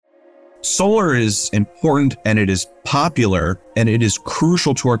solar is important and it is popular and it is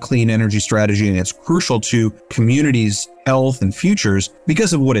crucial to our clean energy strategy and it's crucial to communities' health and futures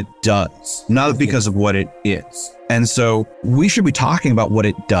because of what it does, not because of what it is. And so we should be talking about what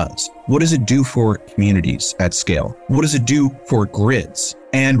it does. What does it do for communities at scale? What does it do for grids?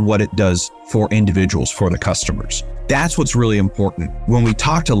 And what it does for individuals, for the customers. That's what's really important. When we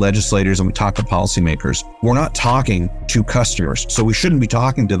talk to legislators and we talk to policymakers, we're not talking to customers. So we shouldn't be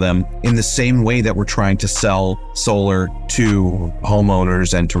talking to them in the same way that we're trying to sell solar to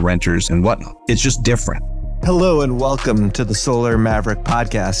homeowners and to renters and whatnot. It's just different. Hello and welcome to the Solar Maverick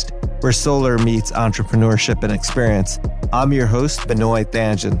podcast, where solar meets entrepreneurship and experience. I'm your host, Benoit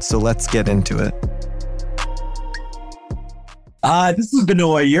Thanjan, so let's get into it. This is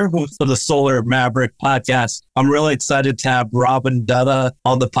Benoit, your host of the Solar Maverick podcast. I'm really excited to have Robin Dutta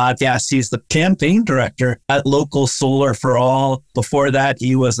on the podcast. He's the campaign director at Local Solar for All. Before that,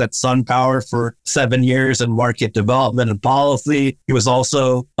 he was at SunPower for 7 years in market development and policy. He was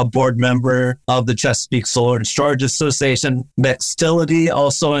also a board member of the Chesapeake Solar and Storage Association. Nextility,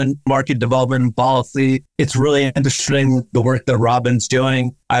 also in market development and policy. It's really interesting, the work that Robin's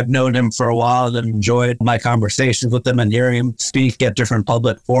doing. I've known him for a while and enjoyed my conversations with him and hearing him speak at different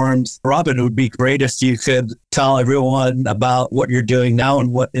public forums. Robin, it would be great if you could tell everyone about what you're doing now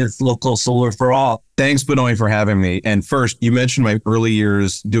and what is Local Solar for All. Thanks, Benoit, for having me. And first, you mentioned my early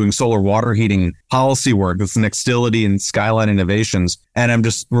years doing solar water heating policy work with Nextility and Skyline Innovations. And I'm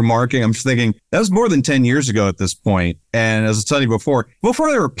just thinking, that was more than 10 years ago at this point. And as I was telling you before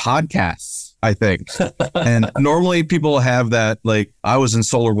there were podcasts, I think. And normally people have that, like, I was in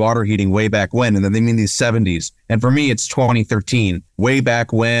solar water heating way back when, and then they mean the 70s. And for me, it's 2013, way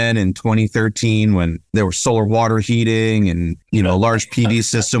back when in 2013, when there was solar water heating and, a large PV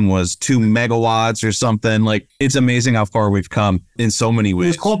system was 2 megawatts or something. Like, it's amazing how far we've come in so many ways.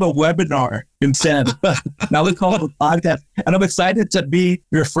 It's called a webinar instead. Now we call it a podcast. And I'm excited to be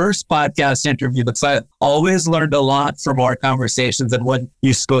your first podcast interview because I always learned a lot from our conversations and when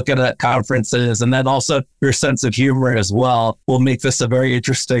you spoke at conferences, and then also your sense of humor as well will make this a very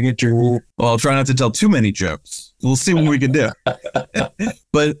interesting interview. Well, I'll try not to tell too many jokes. We'll see what we can do.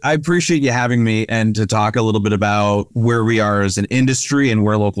 But I appreciate you having me and to talk a little bit about where we are as an industry and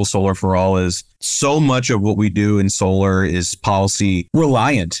where Local Solar for All is. So much of what we do in solar is policy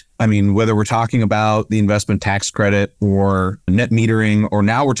reliant. I mean, whether we're talking about the investment tax credit or net metering, or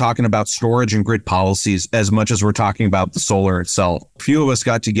now we're talking about storage and grid policies as much as we're talking about the solar itself. A few of us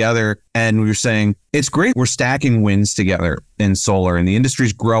got together and we were saying, it's great we're stacking wins together in solar and the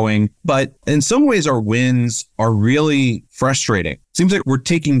industry's growing, but in some ways our wins are really frustrating. Seems like we're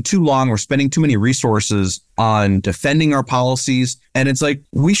taking too long. We're spending too many resources on defending our policies. And it's like,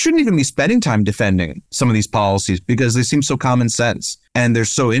 we shouldn't even be spending time defending some of these policies because they seem so common sense. And they're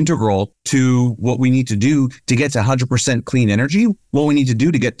so integral to what we need to do to get to 100% clean energy, what we need to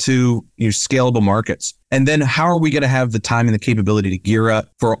do to get to scalable markets. And then how are we going to have the time and the capability to gear up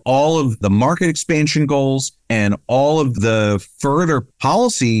for all of the market expansion goals and all of the further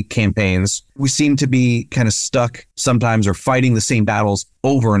policy campaigns? We seem to be kind of stuck sometimes or fighting the same battles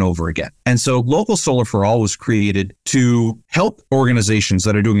over and over again. And so Local Solar for All was created to help organizations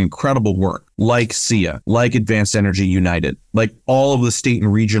that are doing incredible work like SEIA, like Advanced Energy United, like all of the state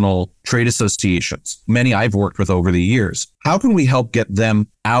and regional trade associations, many I've worked with over the years. How can we help get them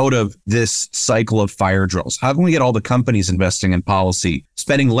out of this cycle of fire drills? How can we get all the companies investing in policy,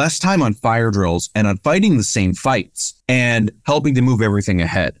 spending less time on fire drills and on fighting the same fights and helping to move everything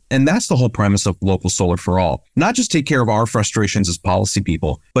ahead? And that's the whole premise of Local Solar for All. Not just take care of our frustrations as policy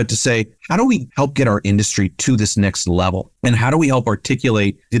people, but to say, how do we help get our industry to this next level? And how do we help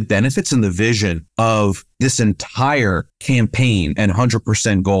articulate the benefits and the vision of this entire campaign and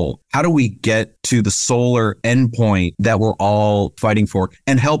 100% goal? How do we get to the solar endpoint that we're all fighting for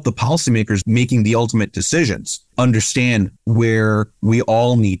and help the policymakers making the ultimate decisions understand where we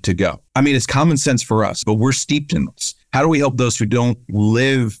all need to go? I mean, it's common sense for us, but we're steeped in this. How do we help those who don't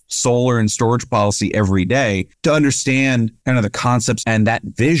live solar and storage policy every day to understand kind of the concepts and that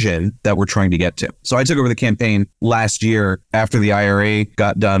vision that we're trying to get to? So I took over the campaign last year after the IRA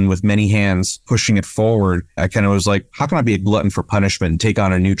got done with many hands pushing it forward. I kind of was like, how can I be a glutton for punishment and take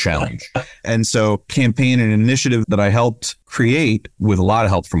on a new challenge? And so campaign and initiative that I helped create with a lot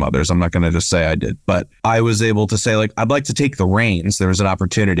of help from others. I'm not going to just say I did, but I was able to say, like, I'd like to take the reins. There was an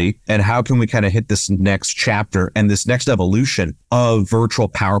opportunity. And how can we kind of hit this next chapter? And this next next evolution of virtual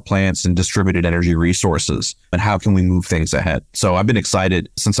power plants and distributed energy resources, and how can we move things ahead? So I've been excited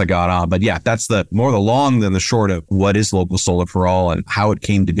since I got on. But yeah, that's the more the long than the short of what is local solar for all and how it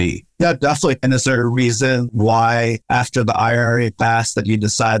came to be. Yeah, definitely. And is there a reason why after the IRA passed that you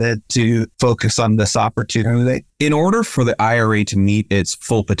decided to focus on this opportunity? In order for the IRA to meet its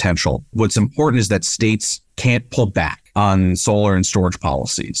full potential, what's important is that states can't pull back on solar and storage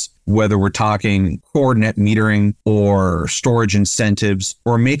policies, whether we're talking core net metering or storage incentives,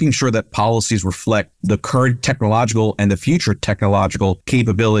 or making sure that policies reflect the current technological and the future technological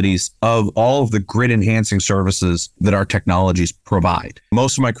capabilities of all of the grid enhancing services that our technologies provide.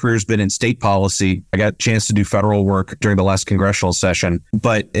 Most of my career has been in state policy. I got a chance to do federal work during the last congressional session,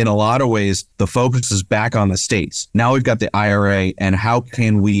 but in a lot of ways, the focus is back on the states. Now we've got the IRA, and how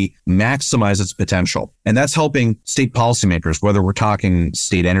can we maximize its potential? And that's helping state policymakers, whether we're talking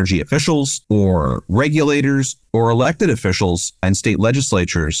state energy officials or regulators or elected officials and state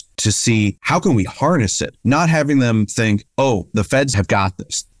legislatures, to see how can we harness it, not having them think, oh, the feds have got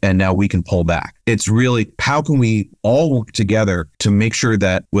this and now we can pull back. It's really, how can we all work together to make sure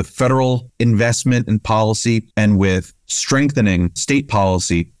that with federal investment and policy and with strengthening state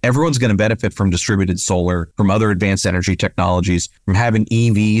policy, everyone's going to benefit from distributed solar, from other advanced energy technologies, from having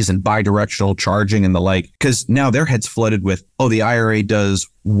EVs and bidirectional charging and the like, because now their heads flooded with, oh, the IRA does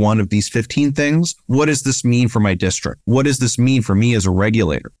one of these 15 things. What does this mean for my district? What does this mean for me as a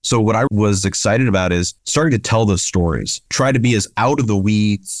regulator? So what I was excited about is starting to tell those stories, try to be as out of the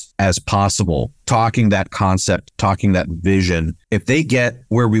weeds as possible, talking that concept, talking that vision. If they get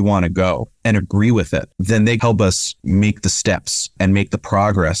where we want to go and agree with it, then they help us make the steps and make the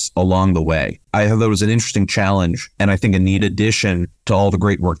progress along the way. I thought that was an interesting challenge, and I think a neat addition to all the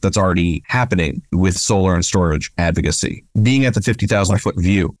great work that's already happening with solar and storage advocacy. Being at the 50,000 foot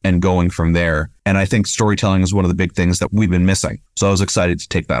view and going from there. And I think storytelling is one of the big things that we've been missing. So I was excited to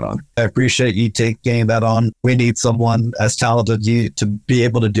take that on. I appreciate you taking that on. We need someone as talented as you to be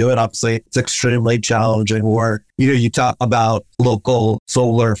able to do it. Obviously, it's extremely challenging work. You talk about local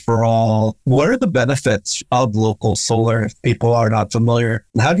solar for all. What are the benefits of local solar if people are not familiar?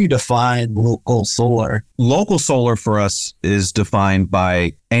 How do you define local solar? Local solar for us is defined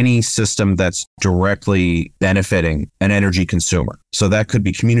by any system that's directly benefiting an energy consumer. So that could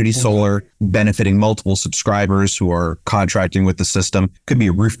be community solar benefiting multiple subscribers who are contracting with the system. It could be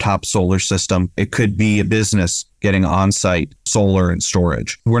a rooftop solar system. It could be a business getting on-site solar and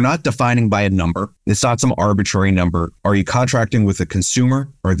storage. We're not defining by a number. It's not some arbitrary number. Are you contracting with a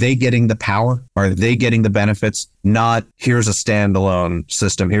consumer? Are they getting the power? Are they getting the benefits? Not, here's a standalone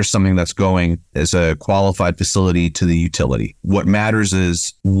system. Here's something that's going as a qualified facility to the utility. What matters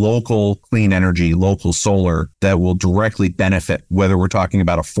is local clean energy, local solar that will directly benefit, whether we're talking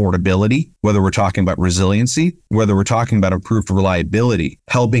about affordability, whether we're talking about resiliency, whether we're talking about improved reliability,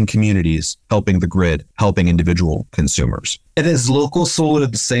 helping communities, helping the grid, helping individual consumers. And is local solar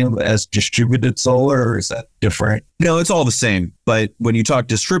the same as distributed solar, or is that different? No, it's all the same. But when you talk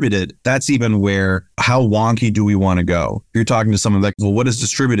distributed, that's even where, how wonky do we want to go? If you're talking to someone like, well, what does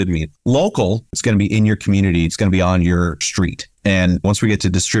distributed mean? Local, it's going to be in your community. It's going to be on your street. And once we get to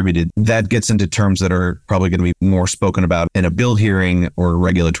distributed, that gets into terms that are probably going to be more spoken about in a bill hearing or a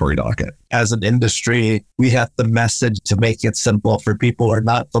regulatory docket. As an industry, we have the message to make it simple for people who are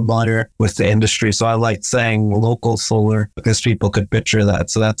not familiar with the industry. So I like saying local solar because people could picture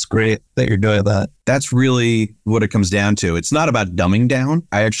that. So that's great that you're doing that. That's really what it comes down to. It's not about dumbing down.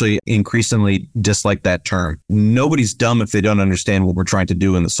 I actually increasingly dislike that term. Nobody's dumb if they don't understand what we're trying to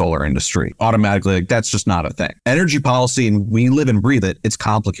do in the solar industry. Automatically, like, that's just not a thing. Energy policy, and we live and breathe it, it's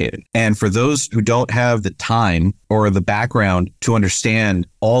complicated. And for those who don't have the time or the background to understand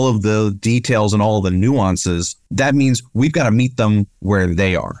all of the details and all of the nuances, that means we've got to meet them where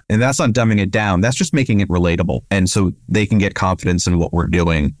they are. And that's not dumbing it down. That's just making it relatable. And so they can get confidence in what we're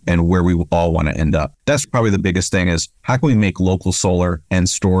doing and where we all want to end up. That's probably the biggest thing, is how can we make local solar and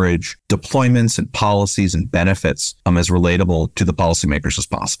storage deployments and policies and benefits as relatable to the policymakers as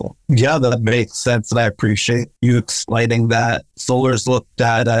possible? Yeah, that makes sense. And I appreciate you explaining that. Solar is looked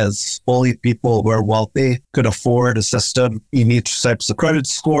at as only people who are wealthy could afford a system. You need types of credit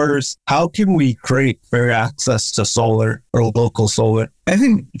scores. How can we create fair access to solar or local solar? I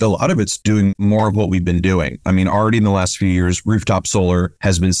think a lot of it's doing more of what we've been doing. I mean, already in the last few years, rooftop solar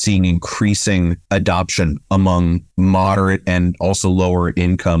has been seeing increasing adoption among moderate and also lower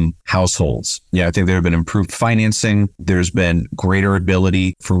income households. Yeah, I think there have been improved financing. There's been greater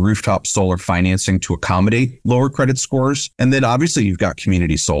ability for rooftop solar financing to accommodate lower credit scores. And then obviously you've got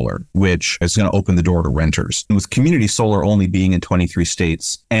community solar, which is going to open the door to renters. And with community solar only being in 23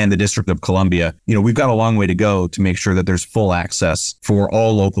 states and the District of Columbia, we've got a long way to go go to make sure that there's full access for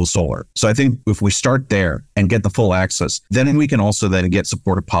all local solar. So I think if we start there and get the full access, then we can also then get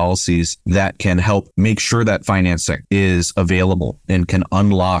supportive policies that can help make sure that financing is available and can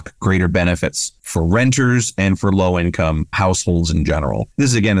unlock greater benefits for renters and for low-income households in general.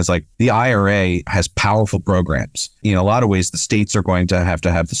 This, again, is like the IRA has powerful programs. In a lot of ways, the states are going to have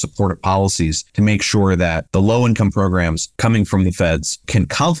the supportive policies to make sure that the low-income programs coming from the feds can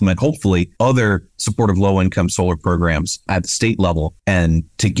complement, hopefully, other supportive low-income solar programs at the state level. And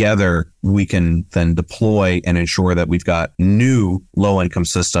together, we can then deploy and ensure that we've got new low-income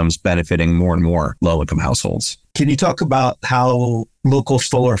systems benefiting more and more low-income households. Can you talk about how Local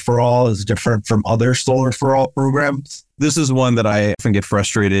Solar for All is different from other Solar for All programs? This is one that I often get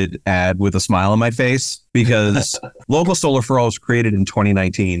frustrated at with a smile on my face because Local Solar for All was created in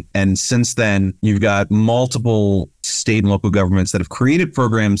 2019. And since then, you've got multiple state and local governments that have created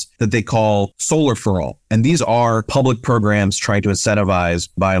programs that they call Solar for All. And these are public programs trying to incentivize,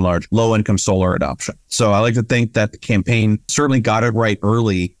 by and large, low-income solar adoption. So I like to think that the campaign certainly got it right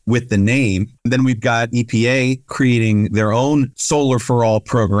early with the name. And then we've got EPA creating their own Solar for All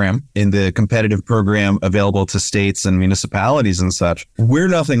program in the competitive program available to states and municipalities and such. We're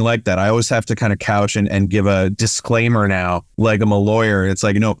nothing like that. I always have to kind of couch and give a disclaimer now, like I'm a lawyer. It's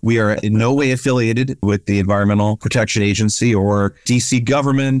like, no, we are in no way affiliated with the Environmental Protection Agency or DC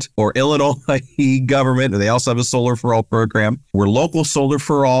government or Illinois government. They also have a Solar for All program. We're Local Solar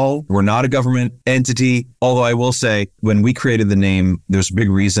for All. We're not a government entity. Although I will say, when we created the name, there's a big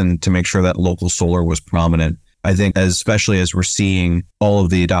reason to make sure that local solar was prominent. I think especially as we're seeing all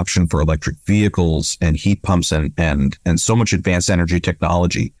of the adoption for electric vehicles and heat pumps and so much advanced energy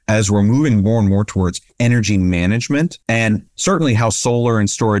technology, as we're moving more and more towards energy management, and certainly how solar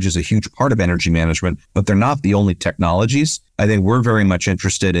and storage is a huge part of energy management, but they're not the only technologies. I think we're very much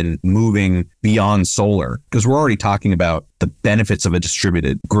interested in moving beyond solar because we're already talking about the benefits of a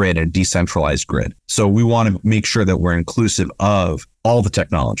distributed grid and decentralized grid. So we want to make sure that we're inclusive of all the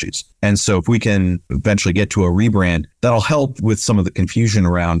technologies. And so if we can eventually get to a rebrand, that'll help with some of the confusion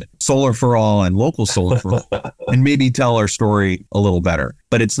around Solar for All and Local Solar for All and maybe tell our story a little better.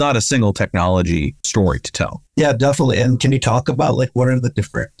 But it's not a single technology story to tell. Yeah, definitely. And can you talk about what are the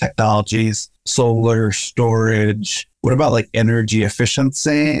different technologies? Solar, storage. What about energy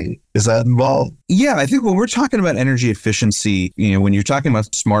efficiency? Is that involved? Yeah, I think when we're talking about energy efficiency, when you're talking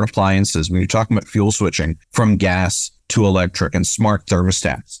about smart appliances, when you're talking about fuel switching from gas to electric and smart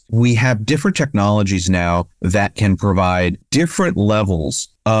thermostats, we have different technologies now that can provide different levels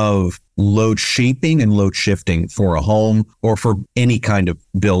of load shaping and load shifting for a home or for any kind of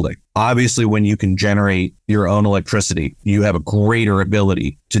building. Obviously, when you can generate your own electricity, you have a greater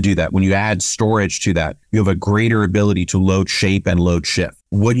ability to do that. When you add storage to that, you have a greater ability to load shape and load shift.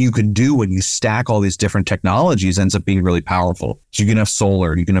 What you can do when you stack all these different technologies ends up being really powerful. So you can have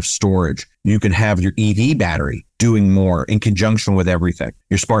solar, you can have storage, you can have your EV battery doing more in conjunction with everything.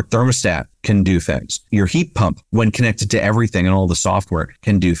 Your smart thermostat can do things. Your heat pump, when connected to everything and all the software,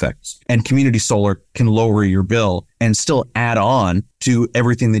 can do things. And community solar can lower your bill and still add on to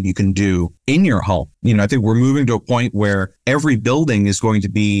everything that you can do in your home. I think we're moving to a point where every building is going to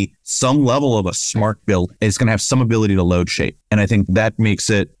be some level of a smart build. It's going to have some ability to load shape. And I think that makes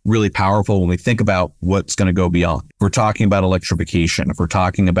it really powerful when we think about what's going to go beyond. If we're talking about electrification, if we're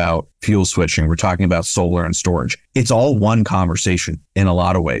talking about fuel switching, we're talking about solar and storage. It's all one conversation in a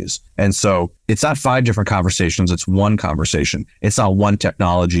lot of ways. And so it's not 5 different conversations. It's one conversation. It's not one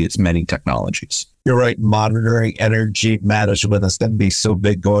technology. It's many technologies. You're right. Monitoring energy management is going to be so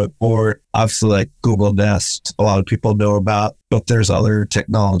big going forward. Obviously, Google Nest, a lot of people know about, but there's other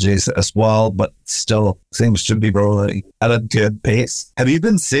technologies as well, but still seems to be rolling at a good pace. Have you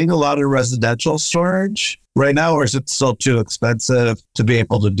been seeing a lot of residential storage right now, or is it still too expensive to be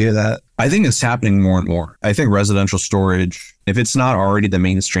able to do that? I think it's happening more and more. I think residential storage, if it's not already the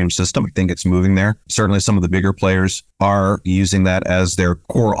mainstream system, I think it's moving there. Certainly some of the bigger players are using that as their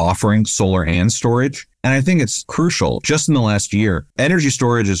core offering, solar and storage. And I think it's crucial. Just in the last year, energy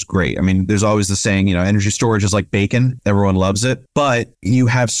storage is great. I mean, there's always the saying, energy storage is like bacon. Everyone loves it. But you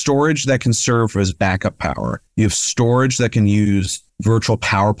have storage that can serve as backup power. You have storage that can use virtual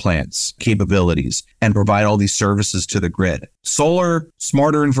power plants capabilities and provide all these services to the grid. Solar,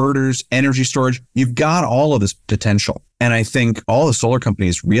 smarter inverters, energy storage, you've got all of this potential. And I think all the solar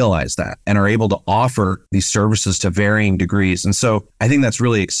companies realize that and are able to offer these services to varying degrees. And so I think that's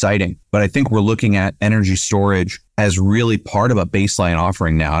really exciting. But I think we're looking at energy storage as really part of a baseline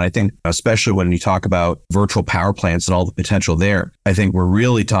offering now. And I think especially when you talk about virtual power plants and all the potential there, I think we're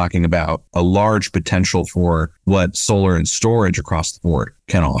really talking about a large potential for what solar and storage across the board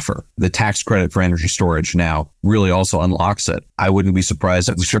can offer. The tax credit for energy storage now really also unlocks it. I wouldn't be surprised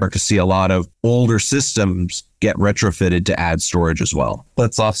if we start to see a lot of older systems get retrofitted to add storage as well.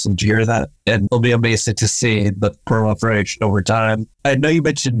 That's awesome to hear that. And it'll be amazing to see the proliferation over time. I know you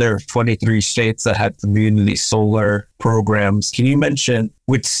mentioned there are 23 states that have community solar programs. Can you mention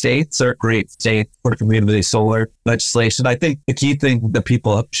which states are great states for community solar legislation? I think the key thing that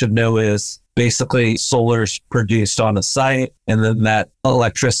people should know is basically solar is produced on a site, and then that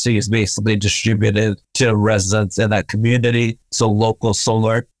electricity is basically distributed to residents in that community. So local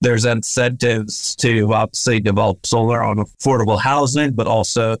solar, there's incentives to obviously develop solar on affordable housing, but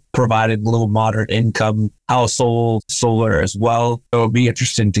also providing low moderate income household solar as well. So it would be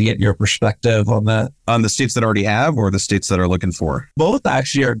interesting to get your perspective on that. On the states that already have or the states that are looking for? Both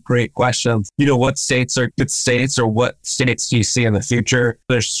actually are great questions. What states are good states, or what states do you see in the future?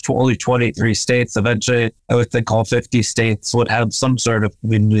 There's only 23 states. Eventually, I would think all 50 states would have some sort of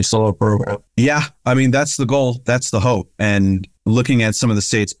community solar program. Yeah, I mean, that's the goal. That's the hope. And looking at some of the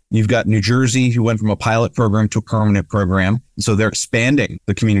states, you've got New Jersey, who went from a pilot program to a permanent program. So they're expanding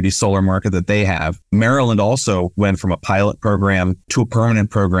the community solar market that they have. Maryland also went from a pilot program to a permanent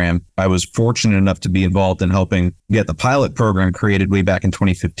program. I was fortunate enough to be involved in helping get the pilot program created way back in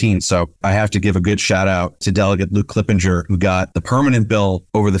 2015. So I have to give a good shout out to Delegate Luke Clippinger, who got the permanent bill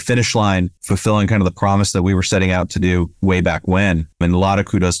over the finish line, fulfilling kind of the promise that we were setting out to do way back when. And a lot of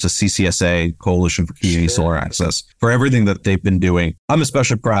kudos to CCSA, Coalition for Community Solar Access, for everything that they've been doing. I'm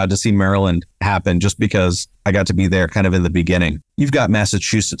especially proud to see Maryland happen just because I got to be there kind of in the beginning. You've got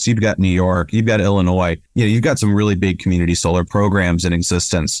Massachusetts, you've got New York, you've got Illinois. You've got some really big community solar programs in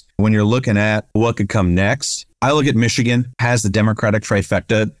existence. When you're looking at what could come next, I look at Michigan, has the Democratic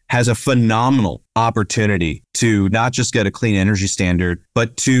trifecta, has a phenomenal opportunity to not just get a clean energy standard,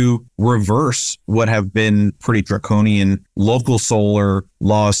 but to reverse what have been pretty draconian local solar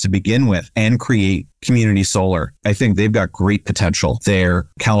laws to begin with and create community solar. I think they've got great potential there.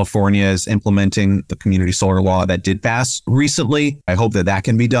 California is implementing the community solar law that did pass recently. I hope that that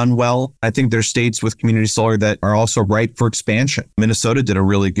can be done well. I think there's states with community solar that are also ripe for expansion. Minnesota did a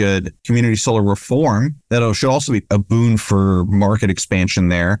really good community solar reform that should also be a boon for market expansion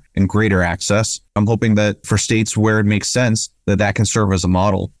there and greater access. I'm hoping that for states where it makes sense, that can serve as a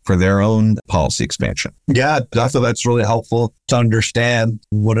model for their own policy expansion. Yeah, I thought that's really helpful to understand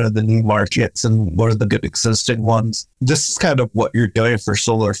what are the new markets and what are the good existing ones. This is kind of what you're doing for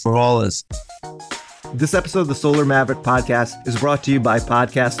Solar for All is. This episode of the Solar Maverick podcast is brought to you by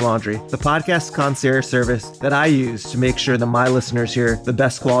Podcast Laundry, the podcast concierge service that I use to make sure that my listeners hear the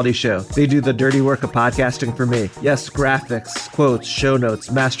best quality show. They do the dirty work of podcasting for me. Yes, graphics, quotes, show notes,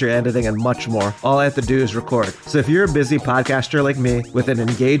 master editing, and much more. All I have to do is record. So if you're a busy podcaster like me with an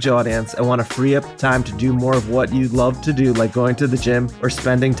engaged audience and want to free up time to do more of what you love to do, like going to the gym or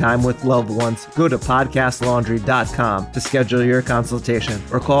spending time with loved ones, go to podcastlaundry.com to schedule your consultation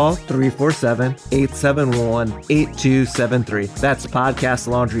or call 347-871-8273. That's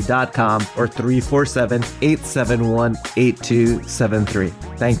podcastlaundry.com or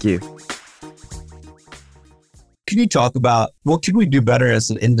 347-871-8273. Thank you. Can you talk about what can we do better as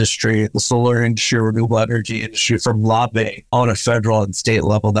an industry, the solar industry, renewable energy industry, from lobbying on a federal and state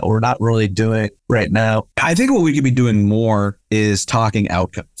level that we're not really doing right now? I think what we could be doing more is talking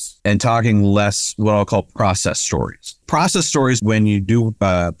outcomes and talking less what I'll call process stories. Process stories, when you do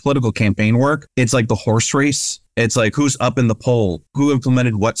political campaign work, it's like the horse race. It's like who's up in the poll, who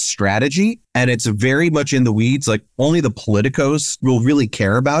implemented what strategy. And it's very much in the weeds, like only the politicos will really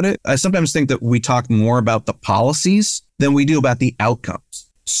care about it. I sometimes think that we talk more about the policies than we do about the outcomes.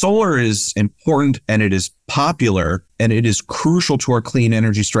 Solar is important and it is popular and it is crucial to our clean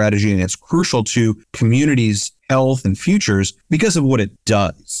energy strategy and it's crucial to communities' health and futures because of what it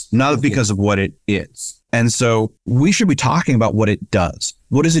does, not because of what it is. And so we should be talking about what it does.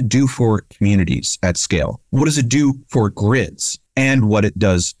 What does it do for communities at scale? What does it do for grids? And what it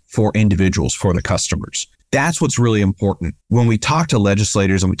does for individuals, for the customers. That's what's really important. When we talk to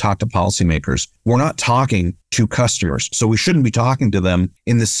legislators and we talk to policymakers, we're not talking to customers. So we shouldn't be talking to them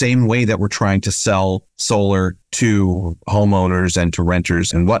in the same way that we're trying to sell solar to homeowners and to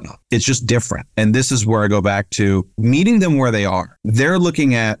renters and whatnot. It's just different. And this is where I go back to meeting them where they are. They're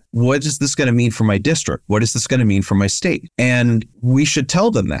looking at, what is this going to mean for my district? What is this going to mean for my state? And we should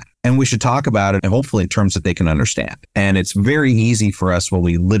tell them that. And we should talk about it, and hopefully in terms that they can understand. And it's very easy for us when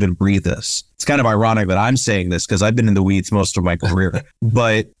we live and breathe this. It's kind of ironic that I'm saying this because I've been in the weeds most of my career.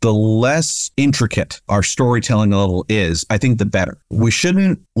 But the less intricate our storytelling level is, I think the better. We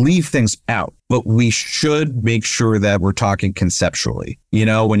shouldn't leave things out, but we should make sure that we're talking conceptually. You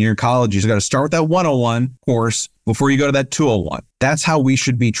know, when you're in college, you got to start with that 101 course before you go to that 201. That's how we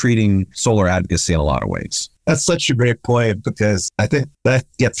should be treating solar advocacy in a lot of ways. That's such a great point, because I think that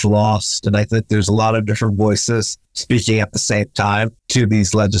gets lost. And I think there's a lot of different voices speaking at the same time to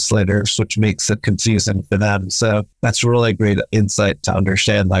these legislators, which makes it confusing for them. So that's really great insight to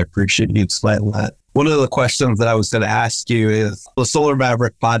understand. I appreciate you explaining that. One of the questions that I was going to ask you is, the Solar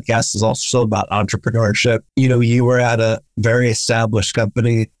Maverick podcast is also about entrepreneurship. You know, you were at a very established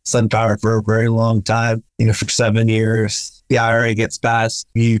company, SunPower, for a very long time, for 7 years. The IRA gets passed.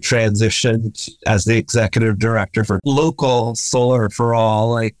 You transitioned as the executive director for Local Solar for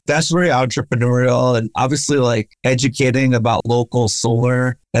All. Like, that's very entrepreneurial, and obviously educating about local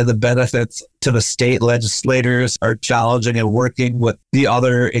solar and the benefits to the state legislators are challenging, and working with the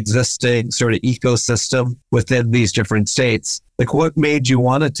other existing sort of ecosystem within these different states. Like, what made you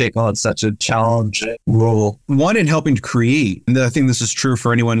want to take on such a challenging role? One, in helping to create, and I think this is true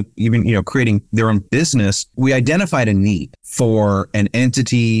for anyone, even, creating their own business, we identified a need for an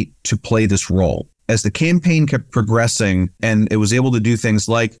entity to play this role. As the campaign kept progressing and it was able to do things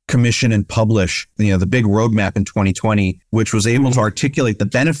like commission and publish, the big roadmap in 2020, which was able to articulate the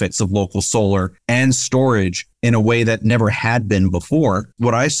benefits of local solar and storage in a way that never had been before.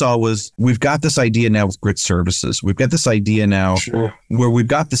 What I saw was, we've got this idea now with grid services. We've got this idea now where we've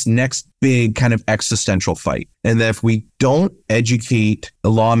got this next big kind of existential fight. And that if we don't educate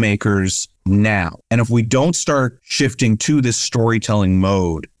the lawmakers now, and if we don't start shifting to this storytelling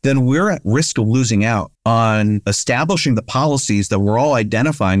mode, then we're at risk of losing out on establishing the policies that we're all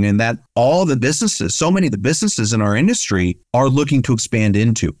identifying, and that all the businesses, so many of the businesses in our industry are looking to expand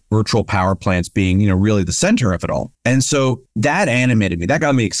into, virtual power plants being, really the center of it all. And so that animated me. That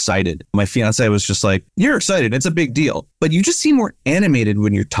got me excited. My fiance was just like, "You're excited. It's a big deal, but you just seem more animated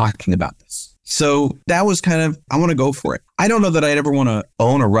when you're talking about this." So that was kind of, I want to go for it. I don't know that I'd ever want to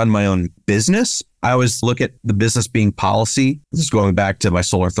own or run my own business. I always look at the business being policy. This is going back to my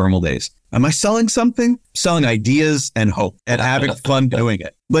solar thermal days. Am I selling something? Selling ideas and hope and having fun doing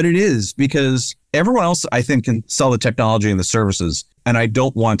it. But it is, because everyone else, I think, can sell the technology and the services. And I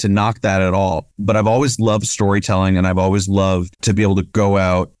don't want to knock that at all. But I've always loved storytelling, and I've always loved to be able to go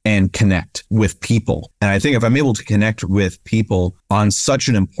out and connect with people. And I think if I'm able to connect with people on such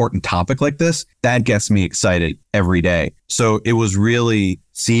an important topic like this, that gets me excited every day. So it was really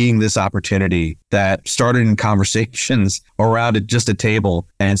seeing this opportunity that started in conversations around just a table,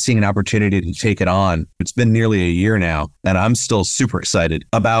 and seeing an opportunity to take it on. It's been nearly a year now, and I'm still super excited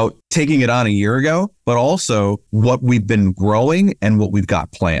about taking it on a year ago, but also what we've been growing and what we've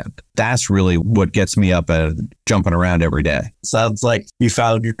got planned. That's really what gets me up and jumping around every day. Sounds like you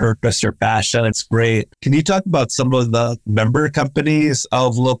found your purpose, your passion. It's great. Can you talk about some of the member companies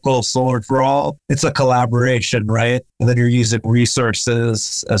of Local Solar for All? It's a collaboration, right? And then you're using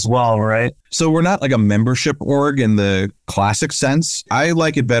resources as well, right? So we're not like a membership org in the classic sense. I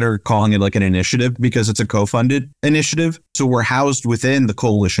like it better calling it like an initiative, because it's a co-funded initiative. So we're housed within the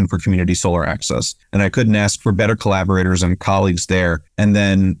Coalition for Community Solar Access. And I couldn't ask for better collaborators and colleagues there. And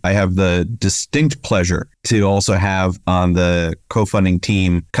then I have the distinct pleasure to also have on the co-funding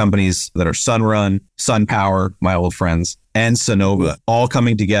team companies that are Sunrun, SunPower, my old friends, and Sonova, all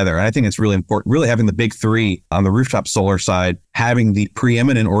coming together. And I think it's really important, really having the big three on the rooftop solar side, having the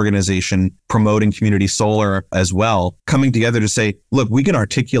preeminent organization promoting community solar as well, coming together to say, look, we can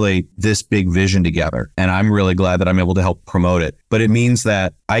articulate this big vision together. And I'm really glad that I'm able to help promote it. But it means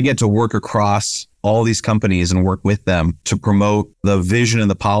that I get to work across all these companies and work with them to promote the vision and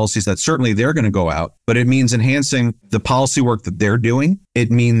the policies that certainly they're going to go out. But it means enhancing the policy work that they're doing.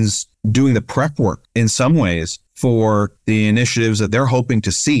 It means doing the prep work in some ways for the initiatives that they're hoping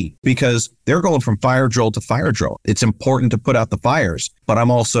to see, because they're going from fire drill to fire drill. It's important to put out the fires, but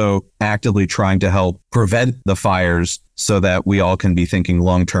I'm also actively trying to help prevent the fires so that we all can be thinking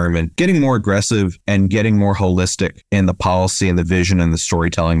long-term and getting more aggressive and getting more holistic in the policy and the vision and the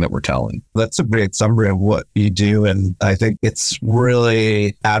storytelling that we're telling. That's a great summary of what you do. And I think it's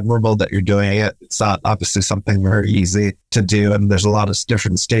really admirable that you're doing it. It's not obviously something very easy to do. And there's a lot of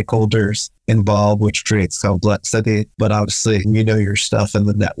different stakeholders involved, which creates complexity. But obviously, you know your stuff in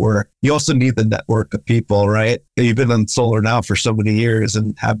the network. You also need the network of people, right? You've been in solar now for so many years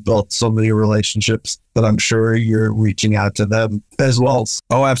and have built so many relationships that I'm sure you're reaching out to them as well.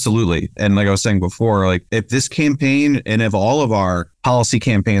 Oh, absolutely. And like I was saying before, like if this campaign and if all of our policy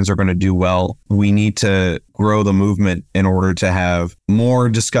campaigns are going to do well, we need to grow the movement in order to have more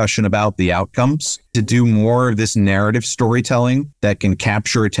discussion about the outcomes, to do more of this narrative storytelling that can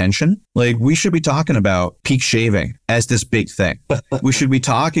capture attention. Like we should be talking about peak shaving as this big thing. We should be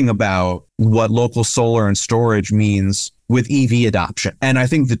talking about what local solar and storage means with EV adoption. And I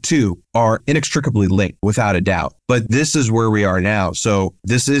think the two are inextricably linked without a doubt. But this is where we are now. So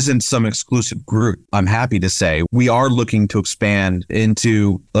this isn't some exclusive group. I'm happy to say we are looking to expand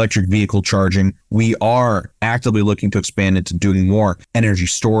into electric vehicle charging. We are actively looking to expand into doing more energy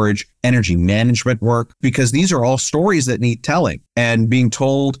storage, energy management work, because these are all stories that need telling and being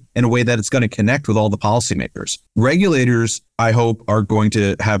told in a way that it's going to connect with all the policymakers. Regulators, I hope, are going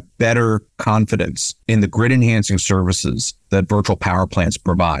to have better confidence in the grid enhancing services that virtual power plants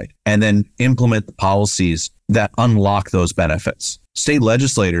provide, and then implement the policies that unlock those benefits. State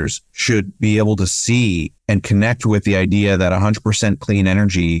legislators should be able to see and connect with the idea that 100% clean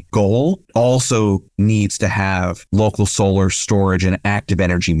energy goal also needs to have local solar storage and active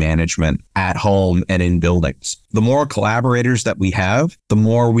energy management at home and in buildings. The more collaborators that we have, the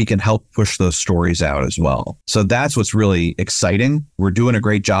more we can help push those stories out as well. So that's what's really exciting. We're doing a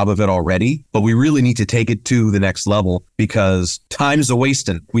great job of it already, but we really need to take it to the next level because time's a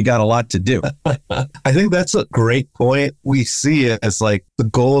wasting. We got a lot to do. I think that's a great point. We see it as like the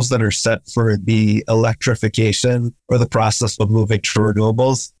goals that are set for the electrification or the process of moving to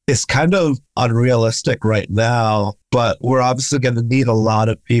renewables is kind of unrealistic right now, but we're obviously going to need a lot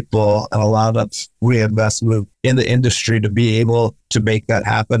of people and a lot of reinvestment in the industry to be able to make that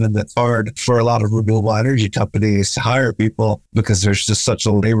happen. And it's hard for a lot of renewable energy companies to hire people because there's just such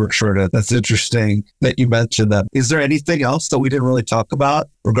a labor shortage. That's interesting that you mentioned that. Is there anything else that we didn't really talk about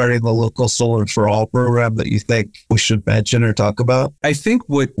regarding the local Solar for All program that you think we should mention or talk about? I think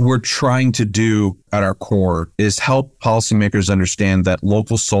what we're trying to do at our core is help policymakers understand that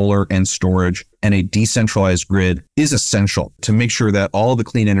local solar and storage and a decentralized grid is essential to make sure that all the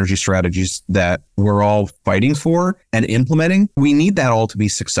clean energy strategies that we're all fighting for and implementing, we need that all to be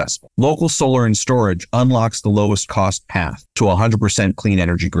successful. Local solar and storage unlocks the lowest cost path to 100% clean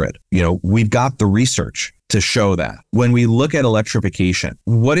energy grid. You know, we've got the research to show that. When we look at electrification,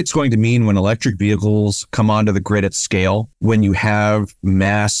 what it's going to mean when electric vehicles come onto the grid at scale, when you have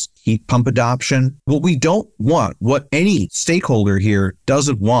mass heat pump adoption, what we don't want, what any stakeholder here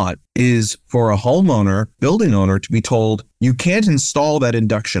doesn't want, is for a homeowner, building owner to be told, you can't install that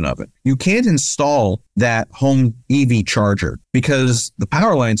induction oven. You can't install that home EV charger because the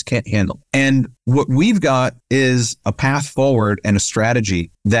power lines can't handle it. And what we've got is a path forward and a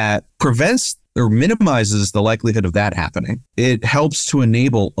strategy that prevents or minimizes the likelihood of that happening. It helps to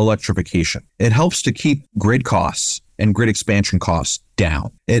enable electrification. It helps to keep grid costs and grid expansion costs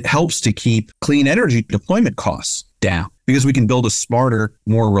down. It helps to keep clean energy deployment costs down because we can build a smarter,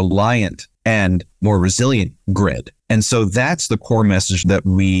 more reliant and more resilient grid. And so that's the core message that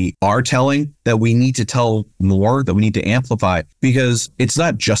we are telling, that we need to tell more, that we need to amplify, because it's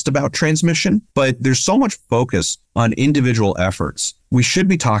not just about transmission, but there's so much focus on individual efforts. We should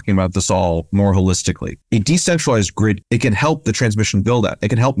be talking about this all more holistically. A decentralized grid, it can help the transmission build out. It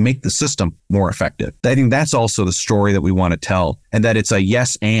can help make the system more effective. I think that's also the story that we want to tell, and that it's a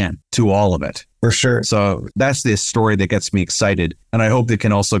yes and to all of it. For sure. So that's the story that gets me excited. And I hope it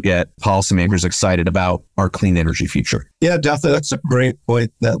can also get policymakers excited about our clean energy future. Yeah, definitely. That's a great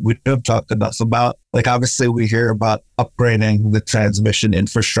point that we have talked enough about. Like, obviously, we hear about upgrading the transmission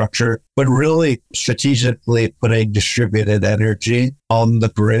infrastructure, but really strategically putting distributed energy on the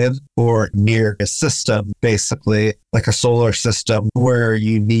grid or near a system, basically like a solar system where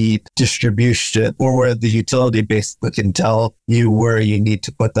you need distribution or where the utility basically can tell you where you need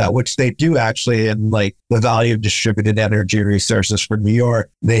to put that, which they do actually in like the value of distributed energy resources for New York.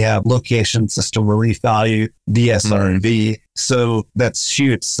 They have location system relief value, DSRV. So that's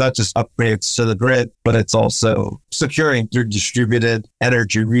huge. It's not just upgrades to the grid, but it's also securing through distributed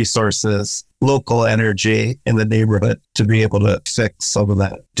energy resources, local energy in the neighborhood to be able to fix some of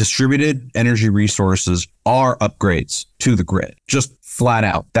that. Distributed energy resources are upgrades to the grid. Just flat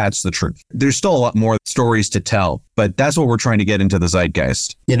out. That's the truth. There's still a lot more stories to tell, but that's what we're trying to get into the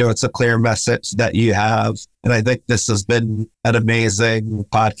zeitgeist. It's a clear message that you have. And I think this has been an amazing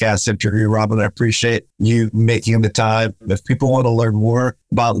podcast interview, Robin. I appreciate you making the time. If people want to learn more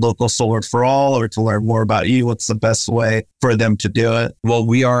about Local Solar for All or to learn more about you, what's the best way for them to do it? Well,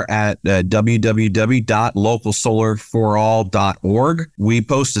 we are at www.localsolarforall.org. We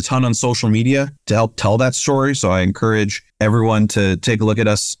post a ton on social media to help tell that story. So I encourage everyone to take a look at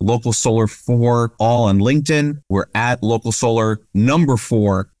us, Local Solar 4 All on LinkedIn. We're at Local Solar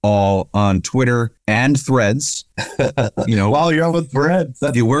 4 All on Twitter and Threads. While you're on Threads.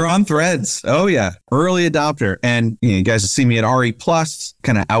 We're on Threads. Oh, yeah. Early adopter. And you guys will see me at RE Plus,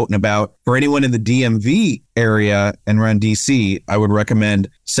 kind of out and about. For anyone in the DMV area and around DC, I would recommend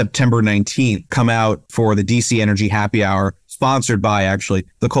September 19th. Come out for the DC Energy Happy Hour, sponsored by, actually,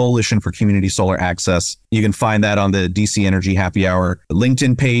 the Coalition for Community Solar Access. You can find that on the DC Energy Happy Hour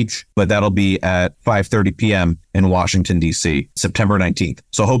LinkedIn page, but that'll be at 5:30 p.m. in Washington, D.C., September 19th.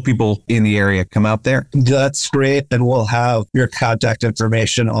 So I hope people in the area come out there. That's great. And we'll have your contact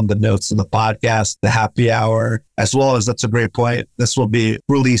information on the notes of the podcast, the happy hour, as well as, that's a great point, this will be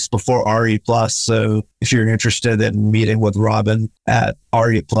released before RE Plus. So if you're interested in meeting with Robin at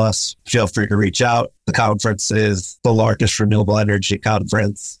RE Plus, feel free to reach out. The conference is the largest renewable energy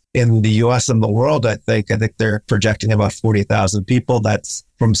conference in the US and the world. I think they're projecting about 40,000 people. That's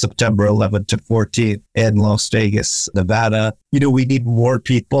from September 11th to 14th in Las Vegas, Nevada. We need more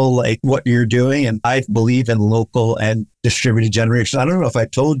people like what you're doing. And I believe in local and distributed generation. I don't know if I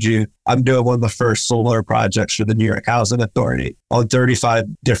told you, I'm doing one of the first solar projects for the New York Housing Authority on 35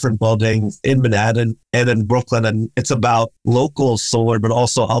 different buildings in Manhattan and in Brooklyn. And it's about local solar, but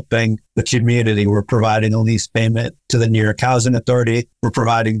also helping the community. We're providing a lease payment to the New York Housing Authority. We're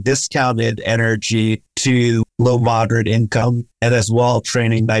providing discounted energy to low, moderate income, and as well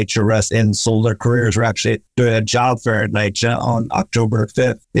training NYCHA in solar careers. We're actually doing a job fair at NYCHA on October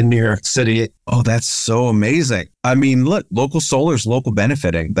 5th in New York City. Oh, that's so amazing. I mean, look, local solar is local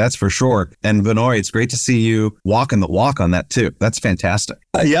benefiting. That's for sure. And Vinoy, it's great to see you walking the walk on that too. That's fantastic.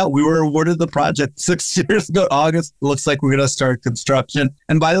 Yeah, we were awarded the project 6 years ago, August. Looks like we're going to start construction.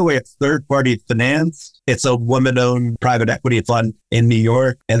 And by the way, it's third-party finance. It's a woman-owned private equity fund in New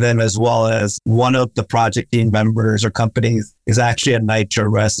York. And then as well as one of the project team members or companies is actually a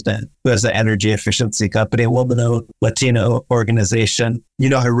NYCHA resident who has an energy efficiency company, a woman-owned Latino organization.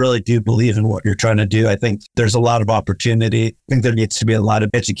 I really do believe in what you're trying to do. I think there's a lot of opportunity. I think there needs to be a lot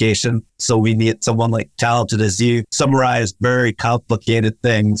of education. So we need someone like talented as you summarize very complicated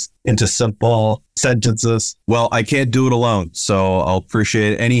things into simple sentences. Well, I can't do it alone, so I'll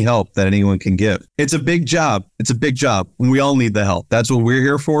appreciate any help that anyone can give. It's a big job. It's a big job. We all need the help. That's what we're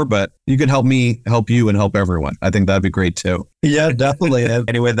here for, but you can help me, help you, and help everyone. I think that'd be great too. Yeah, definitely.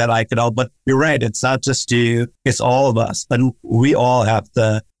 Any way that I could help. But you're right. It's not just you. It's all of us. And we all have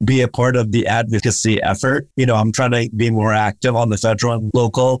to be a part of the advocacy effort. I'm trying to be more active on the federal and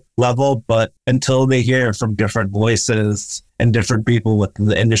local level, but until they hear from different voices and different people within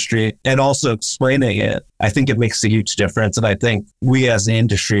the industry and also explaining it, I think it makes a huge difference. And I think we as the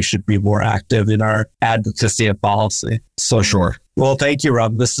industry should be more active in our advocacy and policy. So sure. Well, thank you,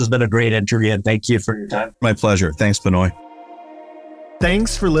 Rob. This has been a great interview and thank you for your time. My pleasure. Thanks, Benoit.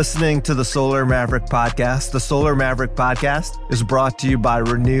 Thanks for listening to the Solar Maverick Podcast. The Solar Maverick Podcast is brought to you by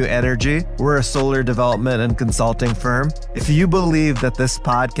Renew Energy. We're a solar development and consulting firm. If you believe that this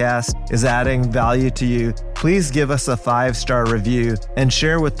podcast is adding value to you, please give us a 5-star review and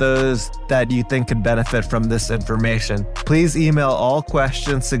share with those that you think could benefit from this information. Please email all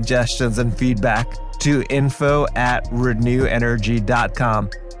questions, suggestions, and feedback to info@renewenergy.com.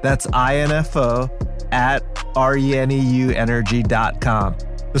 That's info@reneuenergy.com.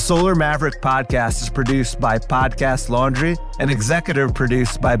 The Solar Maverick Podcast is produced by Podcast Laundry and executive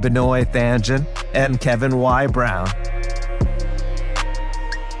produced by Benoit Thanjan and Kevin Y. Brown.